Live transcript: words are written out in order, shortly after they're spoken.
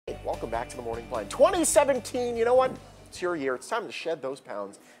Welcome back to the Morning Blend. 2017, you know what? It's your year. It's time to shed those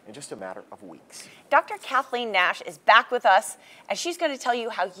pounds in just a matter of weeks. Dr. Kathleen Nash is back with us, and she's going to tell you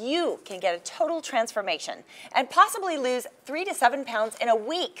how you can get a total transformation and possibly lose 3 to 7 pounds in a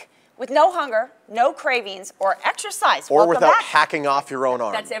week with no hunger, no cravings, or exercise. Or Welcome without back. hacking off your own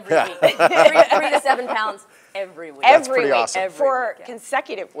arm. That's every week. 3 to 7 pounds every week. That's Every pretty week, awesome. for week, yeah.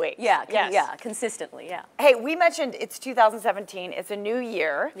 consecutive weeks. Yeah, Yes. yeah, consistently, yeah. Hey, we mentioned it's 2017. It's a new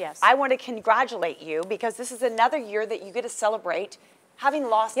year. Yes. I want to congratulate you because this is another year that you get to celebrate having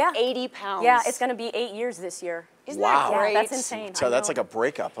lost 80 pounds. Yeah, it's going to be 8 years this year. Isn't Wow. that great? Yeah, that's insane. So I that's know. like a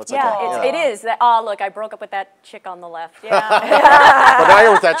breakup. That's Yeah, like a, it is. That, oh, look, I broke up with that chick on the left. Yeah. But now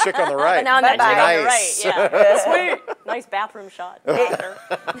you're with that chick on the right. But now I'm that chick on the Nice. right. Yeah. Sweet. Nice bathroom shot.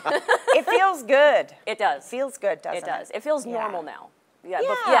 It feels good. It does. Feels good, doesn't it? It does. It feels Yeah. normal now. Yeah,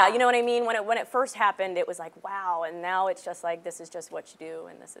 Yeah. yeah, you know what I mean? When it first happened, it was like, wow, and now it's just like, this is just what you do,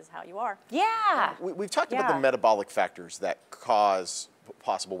 and this is how you are. Yeah. We've talked about Yeah. the metabolic factors that cause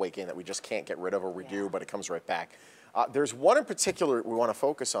possible weight gain that we just can't get rid of, or we do, but it comes right back. There's one in particular we want to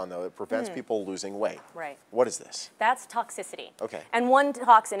focus on, though, that prevents people losing weight. Right. What is this? That's toxicity. Okay. And one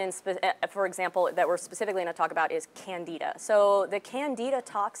toxin, for example, that we're specifically going to talk about is Candida. So the Candida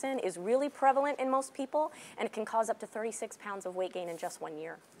toxin is really prevalent in most people, and it can cause up to 36 pounds of weight gain in just 1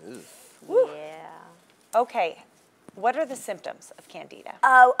 year. Yeah. Okay. What are the symptoms of Candida?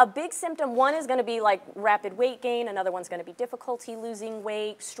 A big symptom, one is going to be like rapid weight gain, another one's going to be difficulty losing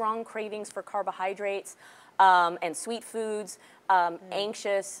weight, strong cravings for carbohydrates and sweet foods,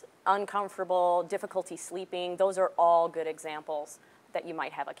 anxious, uncomfortable, difficulty sleeping. Those are all good examples that you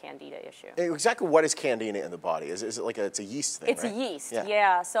might have a Candida issue. Exactly what is Candida in the body? Is it like it's a yeast thing, It's right? a yeast,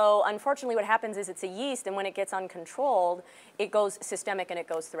 yeah. So unfortunately what happens is it's a yeast, and when it gets uncontrolled, it goes systemic and it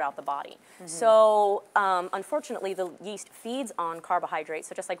goes throughout the body. So unfortunately the yeast feeds on carbohydrates,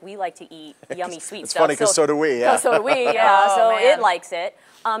 so just like we like to eat yummy sweet It's stuff. funny because so do we, yeah. So do we, yeah. Oh, so man. it likes it.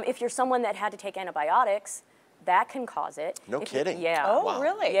 If you're someone that had to take antibiotics, that can cause it. No If you- kidding. Yeah. Oh, Wow.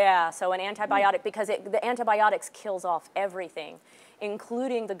 really? Yeah, so an antibiotic, because the antibiotics kills off everything,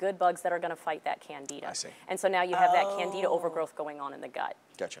 including the good bugs that are going to fight that Candida. I see. And so now you have that Candida overgrowth going on in the gut.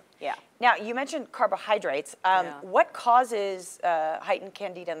 Gotcha. Yeah. Now, you mentioned carbohydrates. Yeah. What causes heightened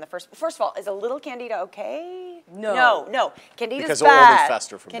Candida in the first? First of all, is a little Candida okay? No. No. Candida's Because it'll bad. only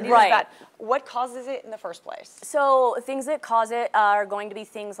fester from there. Candida's Right. bad. What causes it in the first place? So things that cause it are going to be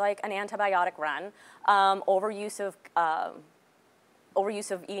things like an antibiotic run, overuse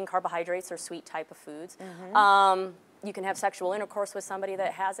of eating carbohydrates or sweet type of foods. You can have sexual intercourse with somebody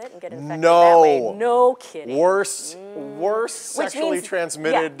that has it and get infected that way. No kidding. Worst sexually means-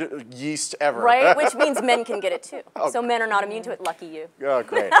 transmitted yeast ever. Right? Which means men can get it too. So men are not immune to it. Lucky you. Oh,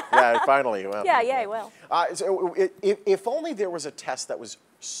 great. Yeah, finally. Well, Yeah, well. So if only there was a test that was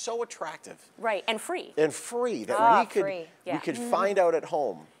so attractive Right, and free. and free that we could free. Yeah. find out at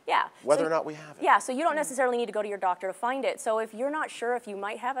home Yeah. whether So- or not we have it. Yeah, so you don't necessarily need to go to your doctor to find it. So if you're not sure if you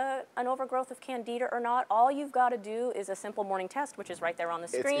might have an overgrowth of Candida or not, all you've got to do is a simple morning test, which is right there on the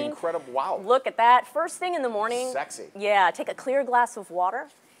It's screen. incredible. Wow. Look at that. First thing in the morning. Sexy. Yeah, take a clear glass of water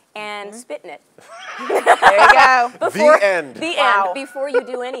and spit in it. There you go. The end. The Wow. end, before you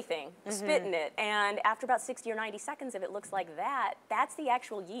do anything. Spit in it. And after about 60 or 90 seconds, if it looks like that, that's the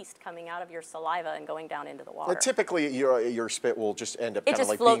actual yeast coming out of your saliva and going down into the water. Typically, your spit will just end up It kind of just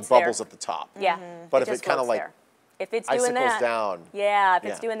like being floats there. bubbles at the top. Yeah. But it if just it kind of floats like there. If it's doing icicles that, down. yeah, if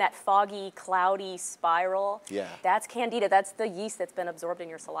it's Yeah. doing that foggy, cloudy spiral, Yeah. that's Candida. That's the yeast that's been absorbed in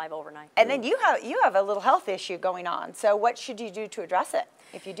your saliva overnight. And then you have a little health issue going on. So what should you do to address it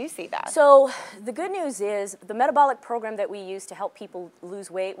if you do see that? So the good news is the metabolic program that we use to help people lose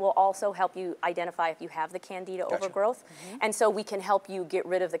weight will also help you identify if you have the Candida Gotcha. overgrowth. And so we can help you get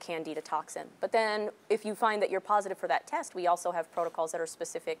rid of the Candida toxin. But then if you find that you're positive for that test, we also have protocols that are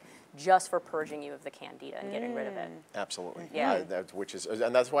specific just for purging you of the Candida and getting rid of it. Absolutely. Yeah.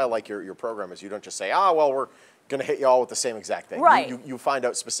 And that's why I like your program is you don't just say, well, we're going to hit you all with the same exact thing. Right. You find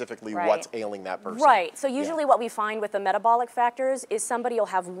out specifically Right. what's ailing that person. Right. So usually what we find with the metabolic factors is somebody will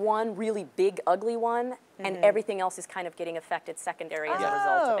have one really big, ugly one, and everything else is kind of getting affected secondary as a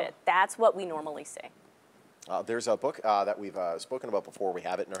result of Oh. it. That's what we normally see. There's a book that we've spoken about before. We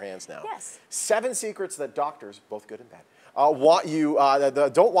have it in our hands now. Yes. 7 secrets that doctors, both good and bad,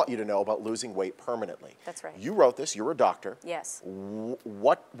 don't want you to know about losing weight permanently. That's right. You wrote this. You're a doctor. Yes.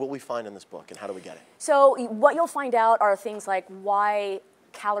 What will we find in this book, and how do we get it? So what you'll find out are things like why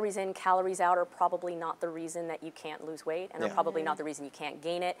calories in, calories out are probably not the reason that you can't lose weight, and are probably not the reason you can't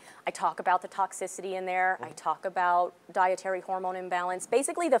gain it. I talk about the toxicity in there. I talk about dietary hormone imbalance.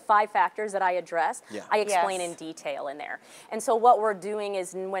 Basically, the 5 factors that I address, I explain in detail in there. And so what we're doing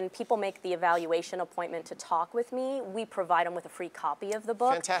is when people make the evaluation appointment to talk with me, we provide them with a free copy of the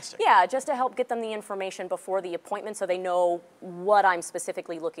book. Fantastic. Yeah, just to help get them the information before the appointment so they know what I'm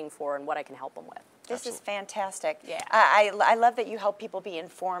specifically looking for and what I can help them with. This is fantastic. Yeah. I love that you help people be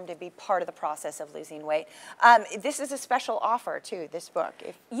informed and be part of the process of losing weight. This is a special offer too, this book.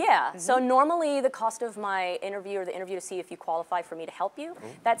 Yeah, so normally the cost of my interview or the interview to see if you qualify for me to help you,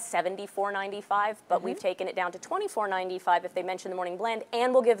 that's $74.95, but we've taken it down to $24.95 if they mention the Morning Blend,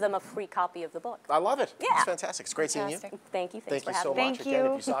 and we'll give them a free copy of the book. I love it. Yeah. It's fantastic. It's great seeing you. Thank you. Thank Thanks for you so having me. much. Thank Again,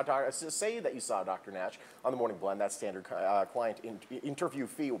 you. if you saw say that you saw Dr. Nash on the Morning Blend, that standard client interview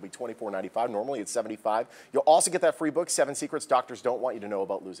fee will be $24.95. Normally it's $75. You'll also get that free book, 7 Secrets Doctors Don't Want You to Know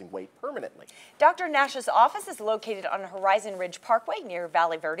About Losing Weight Permanently. Dr. Nash's office is located on Horizon Ridge Parkway near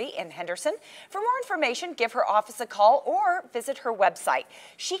Valley Verde in Henderson. For more information, give her office a call or visit her website.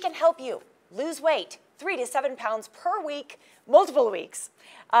 She can help you lose weight, 3 to 7 pounds per week, multiple weeks,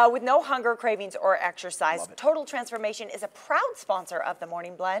 with no hunger, cravings, or exercise. Total Transformation is a proud sponsor of the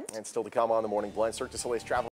Morning Blend. And still to come on the Morning Blend, Cirque du Soleil's travel